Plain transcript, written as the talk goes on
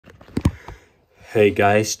Hey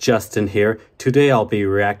guys, Justin here. Today I'll be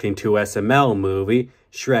reacting to SML movie,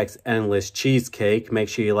 Shrek's Endless Cheesecake. Make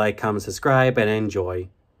sure you like, comment, subscribe, and enjoy.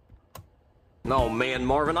 Oh man,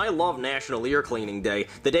 Marvin, I love National Ear Cleaning Day.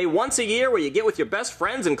 The day once a year where you get with your best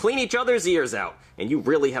friends and clean each other's ears out. And you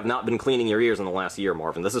really have not been cleaning your ears in the last year,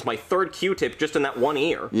 Marvin. This is my third Q-tip just in that one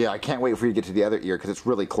ear. Yeah, I can't wait for you to get to the other ear because it's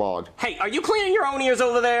really clogged. Hey, are you cleaning your own ears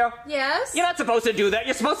over there? Yes? You're not supposed to do that.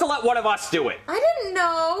 You're supposed to let one of us do it. I didn't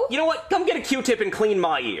know. You know what? Come get a Q-tip and clean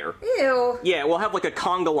my ear. Ew. Yeah, we'll have like a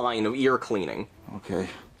conga line of ear cleaning. Okay.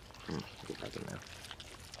 Get back in there.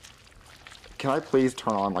 Can I please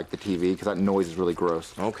turn on, like, the TV? Because that noise is really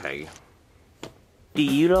gross. Okay. Do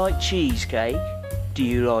you like cheesecake? Do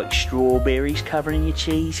you like strawberries covered in your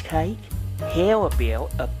cheesecake? How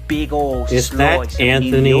about a big old Is slice that of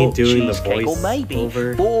Anthony New York doing the cheesecake, or voice maybe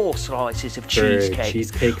over 4 slices of for cheesecake?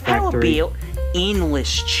 Cheesecake How Factory? about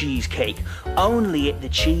endless cheesecake? Only at the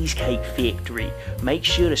Cheesecake Factory. Make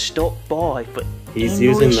sure to stop by for He's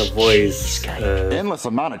using endless the voice cheesecake. Endless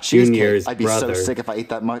amount of cheesecake. Junior's I'd be brother. so sick if I ate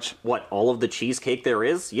that much. What, all of the cheesecake there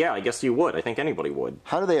is? Yeah, I guess you would. I think anybody would.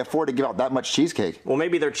 How do they afford to give out that much cheesecake? Well,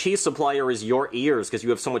 maybe their cheese supplier is your ears because you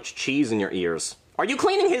have so much cheese in your ears. Are you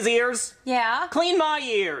cleaning his ears? Yeah. Clean my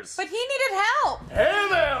ears. But he needed help. Hey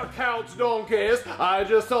there, Count Donkeys! I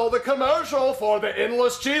just saw the commercial for the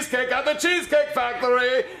Endless Cheesecake at the Cheesecake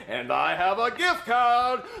Factory, and I have a gift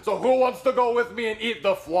card. So who wants to go with me and eat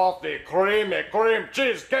the fluffy, creamy cream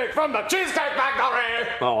cheesecake from the Cheesecake Factory?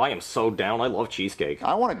 Oh, I am so down. I love cheesecake.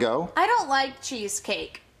 I want to go. I don't like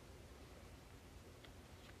cheesecake.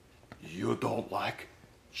 You don't like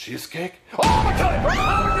cheesecake? Oh my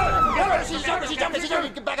God! She's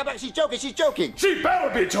joking. Get back up. She's joking. She better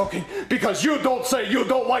be joking, because you don't say you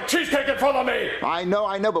don't like cheesecake in front of me! I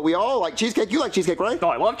know, but we all like cheesecake. You like cheesecake, right? Oh,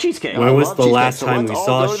 I love cheesecake. When was love the cheesecake, last so time let's we all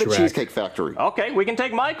saw go to the Shrek? Cheesecake Factory. Okay, we can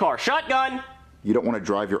take my car. Shotgun! You don't want to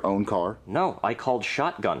drive your own car? No, I called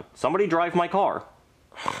shotgun. Somebody drive my car.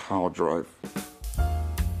 I'll drive.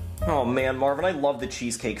 Oh man, Marvin, I love the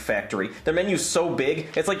Cheesecake Factory. Their menu's so big,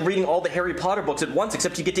 it's like reading all the Harry Potter books at once,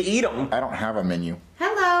 except you get to eat them. I don't have a menu.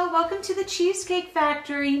 Hello, welcome to the Cheesecake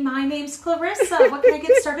Factory. My name's Clarissa. What can I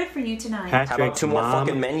get started for you tonight? How about Patrick's 2 more mom.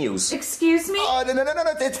 fucking menus? Excuse me? No,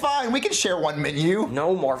 it's fine. We can share one menu.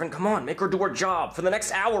 No, Marvin, come on, make her do her job. For the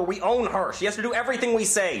next hour, we own her. She has to do everything we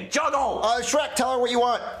say. Juggle! Shrek, tell her what you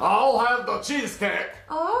want. I'll have the cheesecake.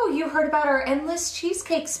 Oh, you heard about our endless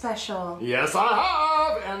cheesecake special. Yes, I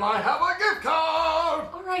have, and I have a gift card.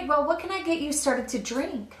 All right, well, what can I get you started to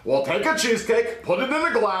drink? Well, take a cheesecake, put it in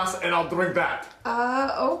a glass, and I'll drink that.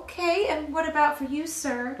 Okay, and what about for you,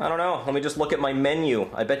 sir? I don't know. Let me just look at my menu.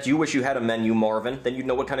 I bet you wish you had a menu, Marvin. Then you'd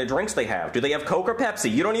know what kind of drinks they have. Do they have Coke or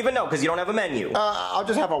Pepsi? You don't even know because you don't have a menu. I'll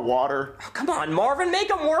just have a water. Oh, come on, Marvin. Make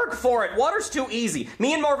them work for it. Water's too easy.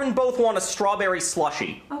 Me and Marvin both want a strawberry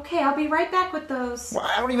slushie. Okay, I'll be right back with those. Well,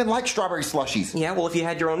 I don't even like strawberry slushies. Yeah, well, if you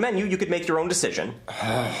had your own menu, you could make your own decision.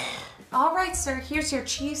 All right, sir, here's your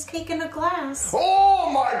cheesecake in a glass.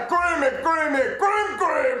 Oh, my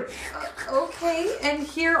cream! Okay, and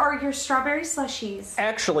here are your strawberry slushies.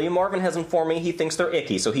 Actually, Marvin has informed me he thinks they're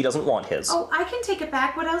icky, so he doesn't want his. Oh, I can take it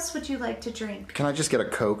back. What else would you like to drink? Can I just get a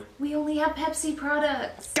Coke? We only have Pepsi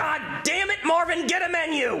products. God damn it, Marvin, get a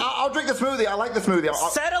menu! I'll drink the smoothie. I like the smoothie.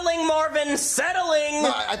 Settling, Marvin, settling!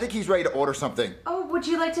 No, I think he's ready to order something. Oh, would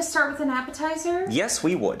you like to start with an appetizer? Yes,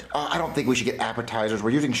 we would. I don't think we should get appetizers. We're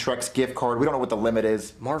using Shrek's gift card. We don't know what the limit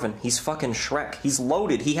is. Marvin, he's fucking Shrek. He's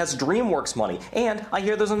loaded. He has DreamWorks money. And I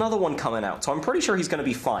hear there's another one coming out, so I'm pretty sure he's gonna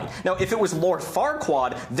be fine. Now, if it was Lord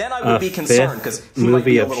Farquaad, then I would be concerned, because he might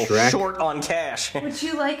be a little short on cash. Would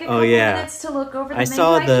you like a couple minutes to look over the menu?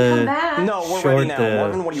 saw I can come back. No, we're ready now.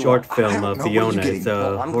 Marvin, what do you want? Film of Fiona. It's a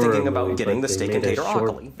Well, I'm horror thinking about movie, getting but the they steak and made a tater short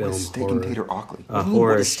broccoli. film Steak horror- and tater broccoli. A What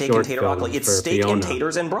horror is steak and short tater film broccoli? It's for steak Fiona. and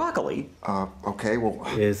taters and broccoli. Okay, well...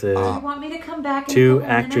 Is it Do you want me to come back in a 2 couple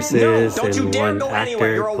minutes? actresses Don't you and dare 1 go anywhere.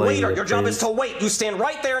 actor You're a playing waiter. the Your job is prince? to wait. You stand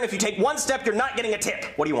right there, and if you take one step, you're not getting a tip.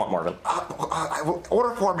 What do you want, Marvin?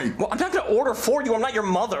 order for me. Well, I'm not going to order for you. I'm not your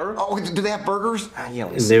mother. Oh, do they have burgers? Yeah,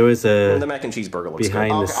 And there was the a mac and cheese burger looks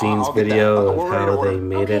behind good. the scenes I'll get that. video We're of ready to how they order.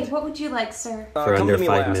 made Okay, it what would you like, sir? for Come under to me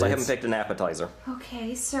 5 last. minutes. I haven't picked an appetizer.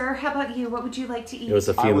 Okay, sir, how about you? What would you like to eat? It was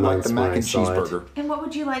a I few would like months the when mac I and saw it. cheeseburger. And what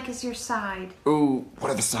would you like as your side? Ooh,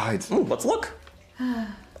 what are the sides? Ooh, let's look.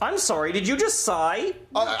 I'm sorry, did you just sigh?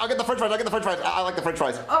 I'll get the french fries. I like the french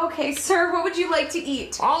fries. Okay, sir, what would you like to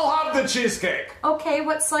eat? I'll have the cheesecake. Okay,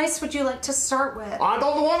 what slice would you like to start with? I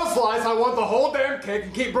don't want a slice, I want the whole damn cake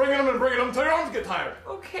and keep bringing them until your arms get tired.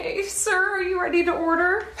 Okay, sir, are you ready to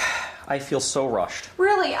order? I feel so rushed.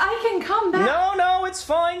 Really, I can come back. No, it's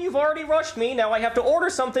fine. You've already rushed me. Now I have to order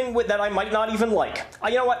something that I might not even like.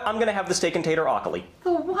 You know what? I'm gonna have the steak and tater oculi.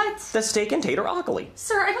 The what? The steak and tater oculi.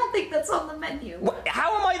 Sir, I don't think that's on the menu.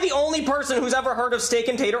 How am I the only person who's ever heard of steak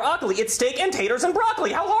and tater oculi? It's steak and taters and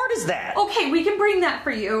broccoli. How hard is that? Okay, we can bring that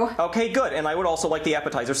for you. Okay, good. And I would also like the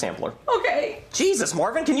appetizer sampler. Okay. Jesus,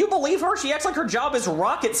 Marvin, can you believe her? She acts like her job is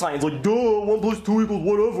rocket science. Like, duh, 1 + 2 =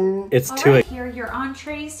 whatever. It's All too. right, here are your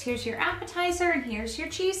entrees, here's your appetizer, and here's your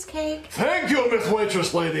cheesecake. Thank you, Miss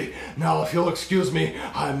Waitress Lady. Now, if you'll excuse me,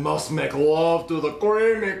 I must make love to the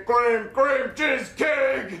creamy cream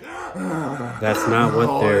cheesecake. That's not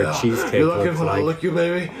what their cheesecake You looking looks when I like. lick you,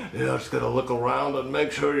 baby? Yeah, just gotta look around and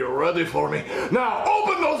make sure you're ready for me. Now,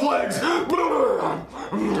 open those legs.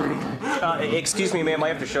 Excuse me, ma'am, I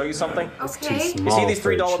have to show you something. Okay. You see these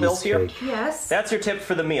 $3 bills here? Yes. That's your tip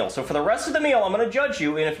for the meal. So for the rest of the meal, I'm going to judge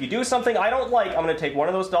you, and if you do something I don't like, I'm going to take one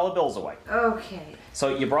of those dollar bills away. Okay.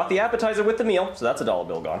 So you brought the appetizer with the meal, so that's a dollar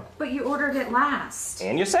bill gone. But you ordered it last.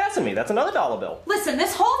 And you're sassing me, that's another dollar bill. Listen,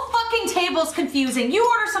 this whole fucking table's confusing. You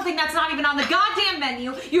order something that's not even on the goddamn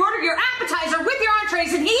menu. You order your appetizer with your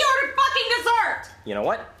entrees, and he ordered fucking dessert. You know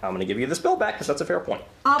what? I'm going to give you this bill back, because that's a fair point.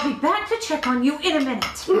 I'll be back to check on you in a minute.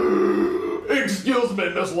 Excuse me,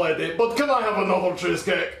 Miss Lady, but can I have another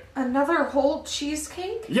cheesecake? Another whole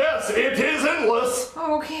cheesecake? Yes, it is endless.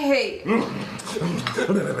 Okay.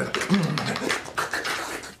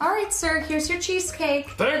 All right, sir, here's your cheesecake.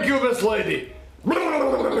 Thank you, Miss Lady.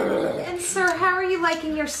 And sir, how are you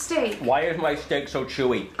liking your steak? Why is my steak so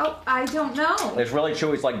chewy? Oh, I don't know. It's really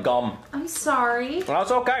chewy, it's like gum. I'm sorry. That's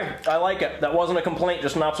okay. I like it. That wasn't a complaint,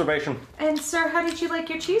 just an observation. And sir, how did you like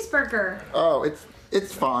your cheeseburger? Oh,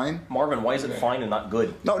 it's fine. Marvin, why is it fine and not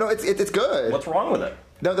good? No, it's good. What's wrong with it?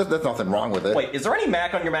 No, there's nothing wrong with it. Wait, is there any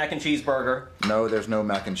mac on your mac and cheese burger? No, there's no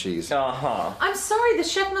mac and cheese. Uh-huh. I'm sorry, the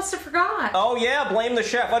chef must have forgot. Oh yeah, blame the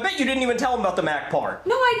chef. I bet you didn't even tell him about the mac part.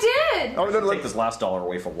 No, I did. Oh, no, Take this last dollar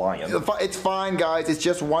away for lying. It's fine, guys. It's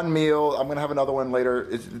just one meal. I'm gonna have another one later.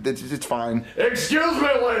 It's fine. Excuse me,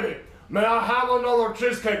 lady. May I have another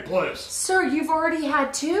cheesecake, please? Sir, you've already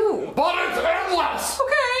had 2. But it's endless!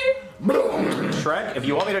 Okay. Shrek, if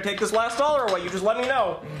you want me to take this last dollar away, you just let me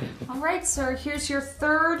know. All right, sir, here's your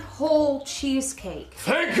 3rd whole cheesecake.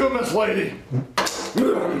 Thank you, Miss Lady.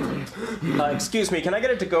 Excuse me, can I get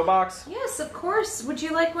a to-go box? Yes, of course. Would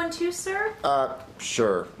you like one too, sir?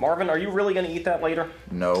 Sure. Marvin, are you really going to eat that later?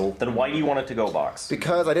 No. Then why do you want a to-go box?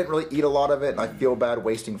 Because I didn't really eat a lot of it, and I feel bad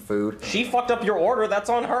wasting food. She fucked up your order, that's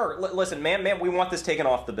on her. Listen, ma'am, we want this taken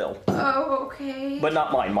off the bill. Oh, okay. But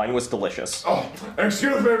not mine, mine was delicious. Oh,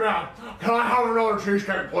 excuse me, ma'am. Can I have another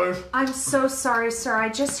cheesecake, please? I'm so sorry, sir. I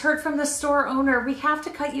just heard from the store owner. We have to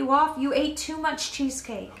cut you off. You ate too much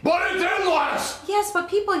cheesecake. But it's endless! Yes, but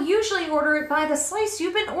people usually order it by the slice.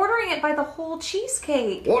 You've been ordering it by the whole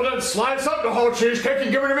cheesecake. Well, then slice up the whole cheesecake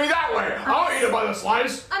and give it to me that way. I'll eat it by the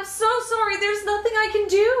slice. I'm so sorry. There's nothing I can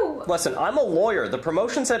do. Listen, I'm a lawyer. The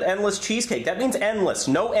promotion said endless cheesecake. That means endless.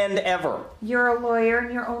 No end ever. You're a lawyer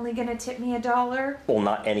and you're only going to tip me $1? Well,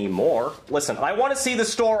 not anymore. Listen, I want to see the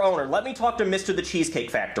store owner. Let me talk to Mr. the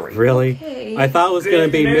Cheesecake Factory. Really? Okay. I thought it was going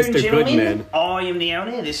to be Good Mr. afternoon, gentlemen. Goodman. I am the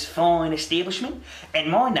owner of this fine establishment,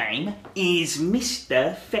 and my name is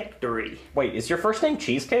Mr. Factory. Wait, is your first name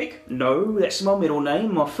Cheesecake? No, that's my middle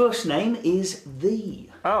name. My first name is The.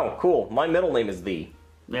 Oh, cool. My middle name is The.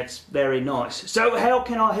 That's very nice. So how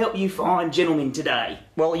can I help you fine gentlemen today?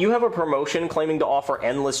 Well, you have a promotion claiming to offer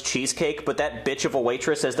endless cheesecake, but that bitch of a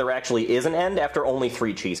waitress says there actually is an end after only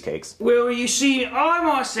 3 cheesecakes. Well, you see, I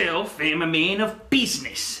myself am a man of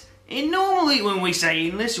business. And normally when we say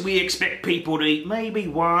endless, we expect people to eat maybe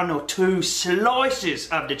 1 or 2 slices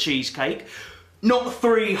of the cheesecake, not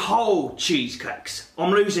 3 whole cheesecakes.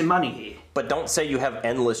 I'm losing money here. But don't say you have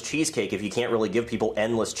endless cheesecake if you can't really give people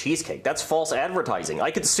endless cheesecake. That's false advertising. I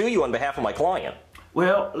could sue you on behalf of my client.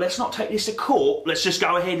 Well, let's not take this to court. Let's just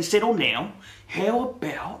go ahead and settle down. How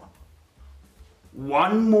about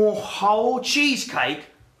 1 more whole cheesecake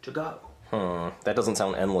to go? That doesn't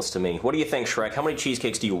sound endless to me. What do you think, Shrek? How many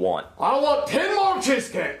cheesecakes do you want? I want 10 more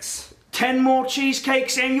cheesecakes. 10 more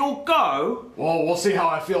cheesecakes and you'll go? Well, we'll see how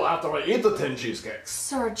I feel after I eat the 10 cheesecakes.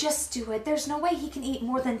 Sir, just do it. There's no way he can eat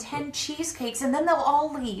more than 10 cheesecakes and then they'll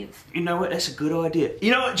all leave. You know what, that's a good idea.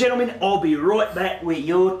 You know what, gentlemen, I'll be right back with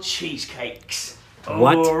your cheesecakes.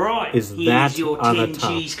 What Alright, is here's that your on the 10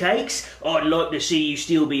 top? cheesecakes. I'd like to see you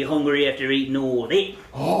still be hungry after eating all that.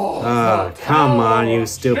 Oh, come on, you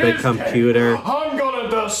stupid Cheesecake. computer. I'm gonna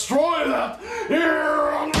destroy that. Here.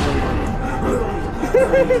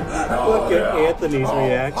 Look at Anthony's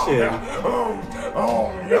reaction.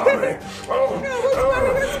 Oh, yummy.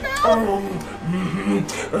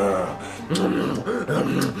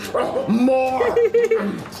 More!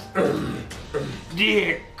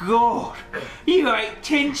 Dear God, you ate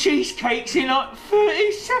 10 cheesecakes in like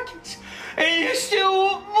 30 seconds, and you still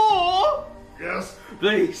want more? Yes?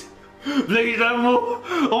 Please, please have more.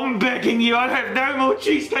 I'm begging you, I'll have no more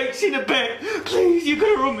cheesecakes in a bed. Please, you're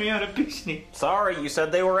gonna run me out of business. Sorry, you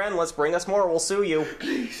said they were endless. Bring us more, we'll sue you.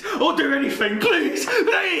 Please, I'll do anything, please,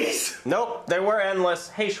 please. Nope, they were endless.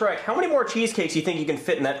 Hey Shrek, how many more cheesecakes do you think you can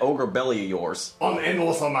fit in that ogre belly of yours? An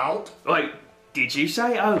endless amount? Wait, did you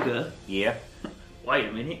say ogre? Yeah. Wait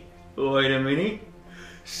a minute.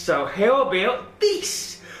 So how about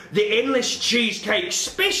this? The Endless Cheesecake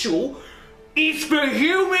Special is for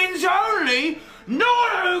humans only,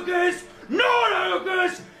 not ogres,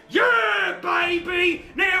 yeah baby!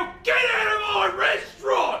 Now get out of my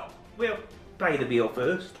restaurant! Well, pay the bill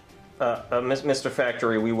first. Mr.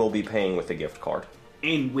 Factory, we will be paying with a gift card.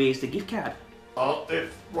 And where's the gift card?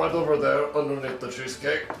 It's right over there underneath the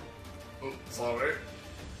cheesecake. Sorry.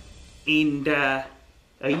 And, are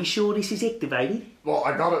you sure this is activated? Well,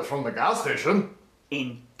 I got it from the gas station.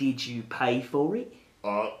 And did you pay for it?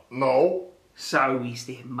 No. So is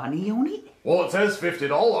there money on it? Well, it says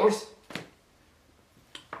 $50.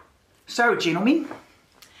 So, gentlemen,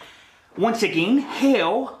 once again,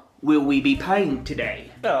 how will we be paying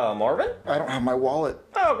today? Marvin? I don't have my wallet.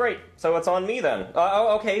 Oh, great. So it's on me then.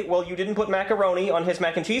 Okay, well, you didn't put macaroni on his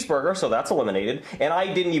mac and cheeseburger, so that's eliminated. And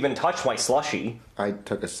I didn't even touch my slushie. I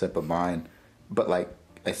took a sip of mine, but like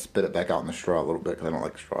I spit it back out in the straw a little bit because I don't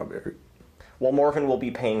like strawberry. Well, Marvin will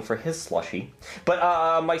be paying for his slushie.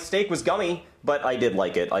 But my steak was gummy, but I did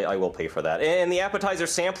like it. I will pay for that. And the appetizer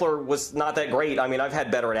sampler was not that great. I mean, I've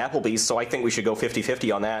had better at Applebee's, so I think we should go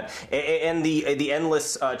 50-50 on that. And the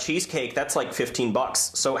endless cheesecake, that's like $15.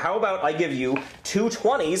 So how about I give you 2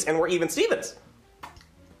 20s and we're even Stevens?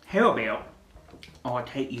 How about I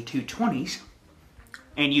take you 2 20s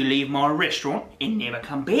and you leave my restaurant and never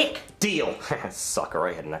come back? Deal. Sucker,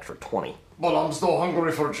 I had an extra 20. But I'm still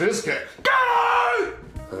hungry for cheesecake. Go!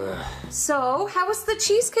 So, how was the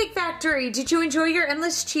Cheesecake Factory? Did you enjoy your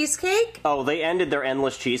endless cheesecake? Oh, they ended their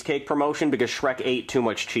endless cheesecake promotion because Shrek ate too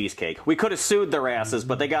much cheesecake. We could have sued their asses,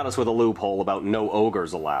 but they got us with a loophole about no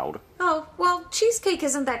ogres allowed. Oh, well, cheesecake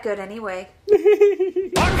isn't that good anyway.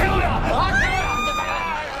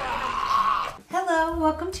 Hello,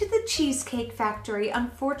 welcome to the Cheesecake Factory.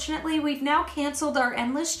 Unfortunately, we've now canceled our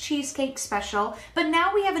Endless Cheesecake special, but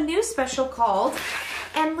now we have a new special called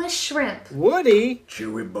Endless Shrimp. Woody?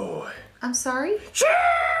 Chewy boy. I'm sorry? Chewy